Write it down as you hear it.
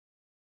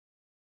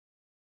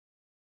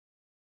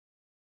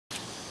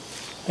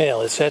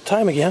Well, it's that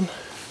time again.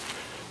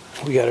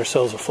 We got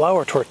ourselves a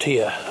flour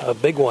tortilla, a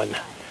big one.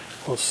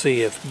 We'll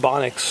see if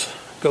Bonyx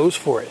goes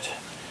for it.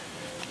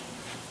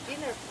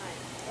 Dinner time.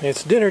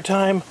 It's dinner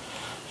time.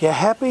 You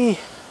happy?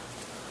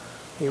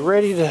 You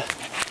ready to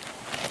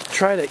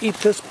try to eat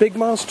this big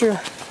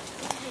monster?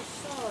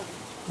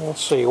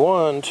 Let's see.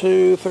 1,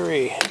 2,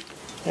 3.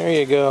 There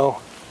you go.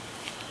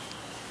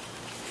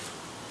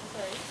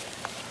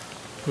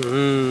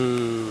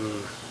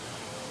 Mmm.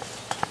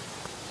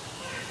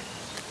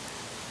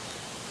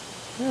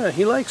 Yeah,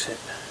 he likes it.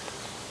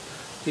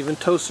 Even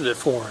toasted it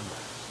for him.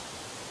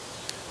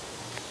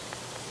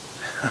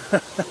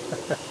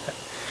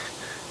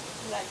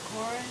 Like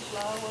corn,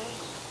 flour,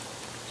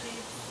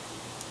 cheese.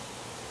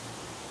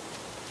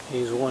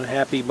 He's one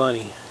happy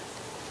bunny.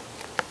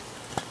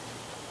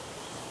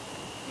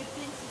 He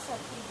thinks it's a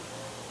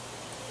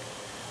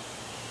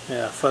pig.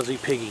 Yeah, fuzzy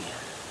piggy.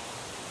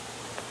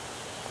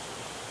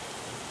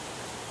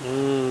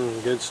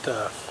 Mmm, good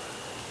stuff.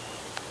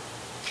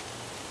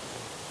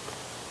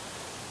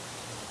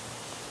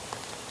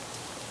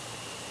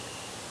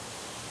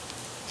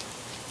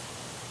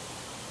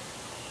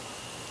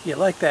 You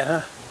like that,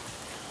 huh?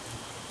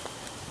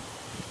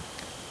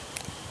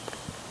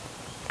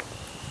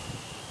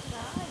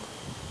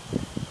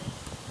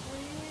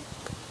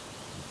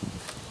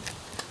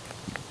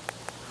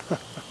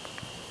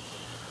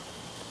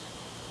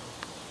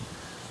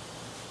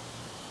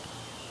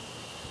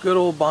 Good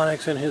old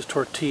Bonyx and his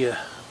tortilla.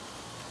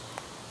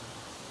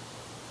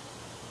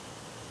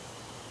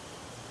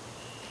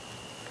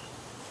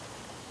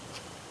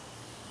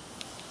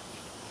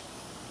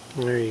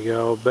 There you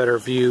go, better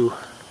view.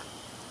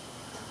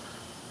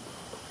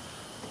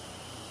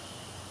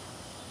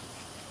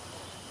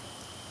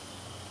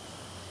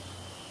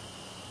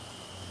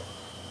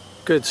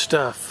 Good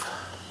stuff.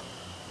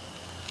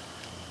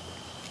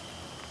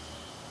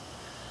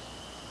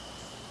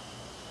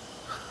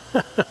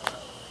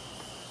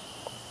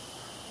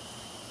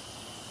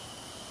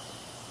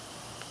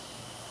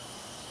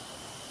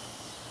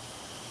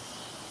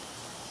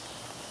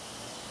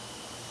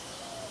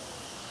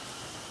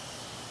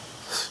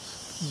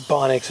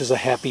 Bonyx is a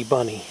happy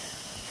bunny.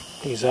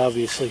 He's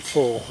obviously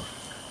full.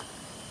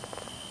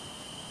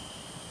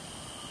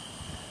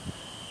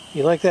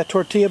 You like that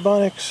tortilla,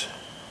 Bonyx?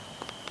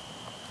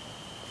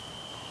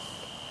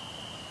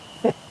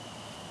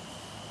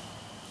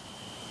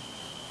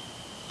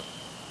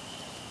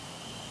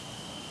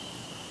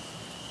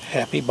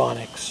 Happy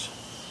Bonyx.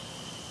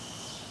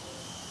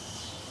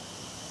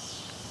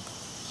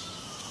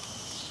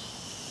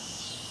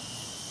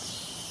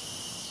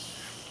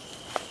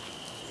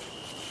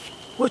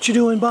 What you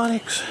doing,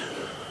 Bonyx?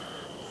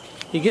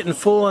 You getting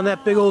full on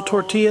that big old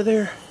tortilla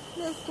there?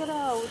 Let's get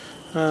out.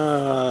 It's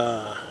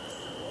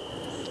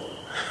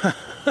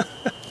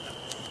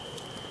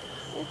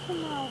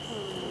enough for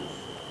me.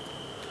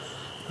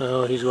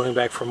 Oh, he's going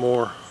back for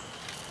more.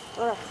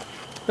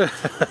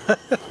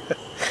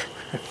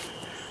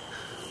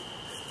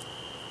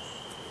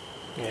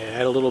 Yeah,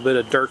 add a little bit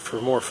of dirt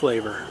for more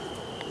flavor.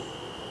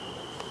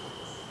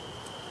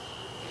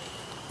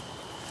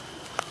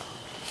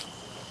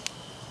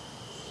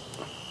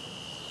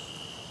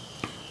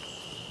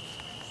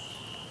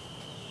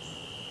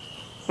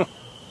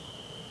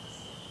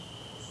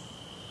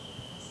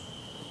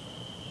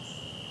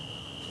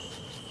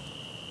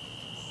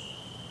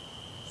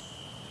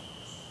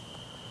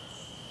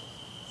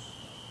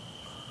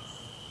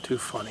 Too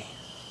funny.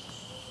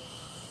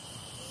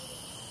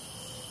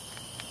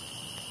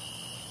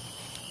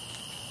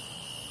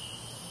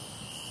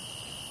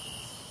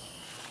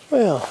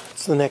 Well,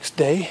 it's the next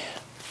day.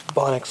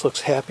 Bonyx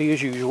looks happy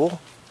as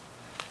usual.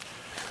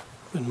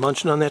 Been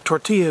munching on that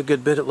tortilla a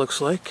good bit, it looks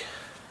like.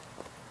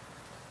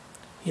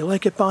 You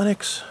like it,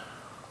 Bonyx?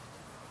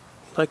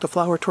 You like the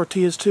flour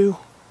tortillas too?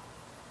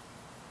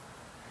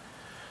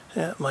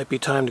 Yeah, it might be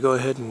time to go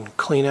ahead and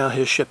clean out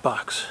his shit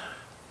box.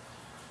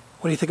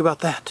 What do you think about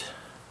that?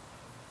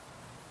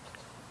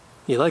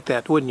 You like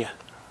that, wouldn't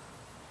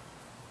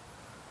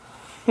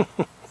you?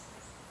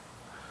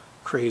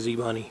 Crazy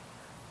bunny.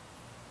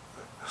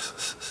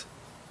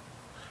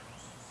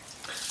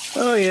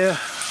 Oh yeah,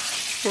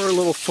 we're a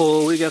little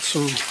full. We got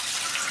some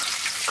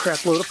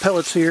crap load of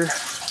pellets here.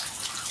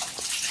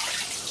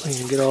 We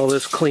can get all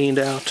this cleaned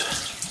out.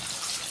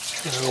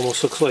 It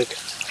almost looks like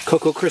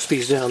Cocoa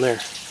Krispies down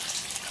there.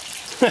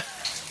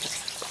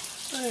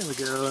 There we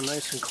go,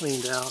 nice and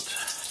cleaned out.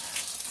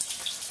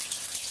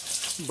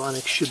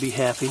 Bonyx should be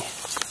happy.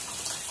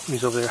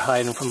 He's over there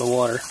hiding from the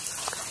water.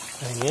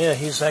 And yeah,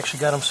 he's actually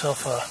got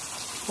himself a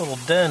little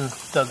den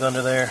dug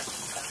under there.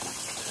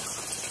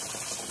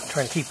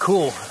 Trying to keep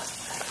cool.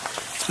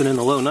 It's been in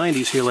the low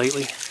 90s here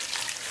lately.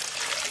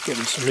 Give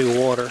him some new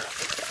water.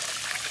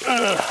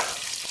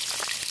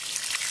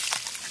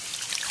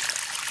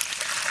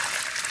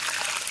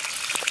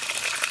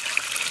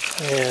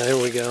 Yeah, there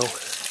we go.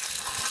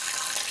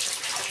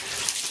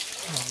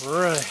 All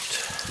right.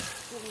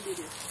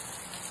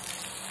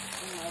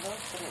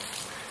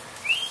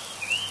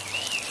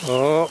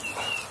 Oh.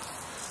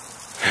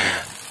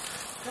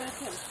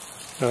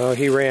 Oh,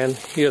 he ran.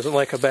 He doesn't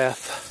like a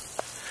bath.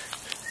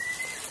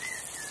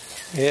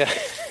 Yeah,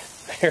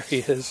 there he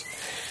is.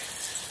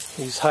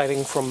 He's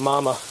hiding from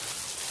Mama.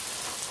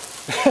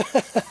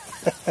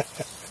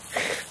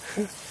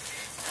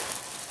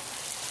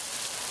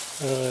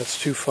 Oh, that's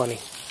too funny.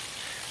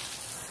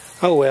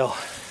 Oh well.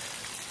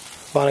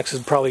 Bonyx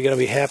is probably going to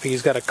be happy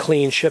he's got a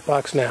clean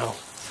shitbox now.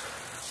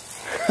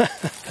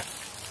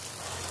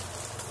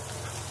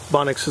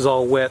 Bonyx is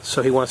all wet,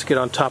 so he wants to get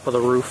on top of the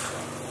roof.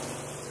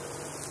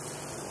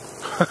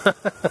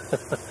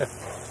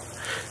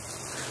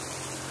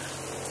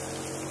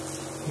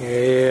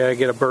 Yeah, I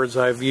get a bird's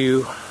eye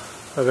view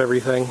of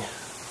everything.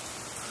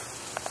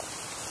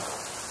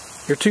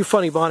 You're too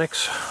funny,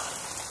 Bonyx.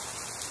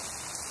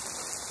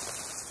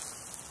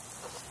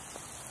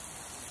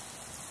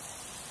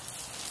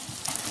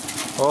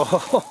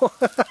 Oh,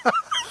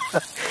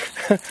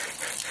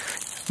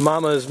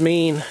 Mama is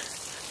mean.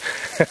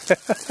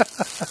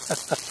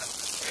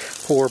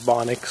 Poor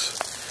Bonyx.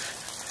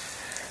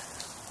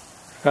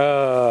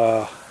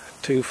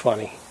 Too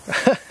funny.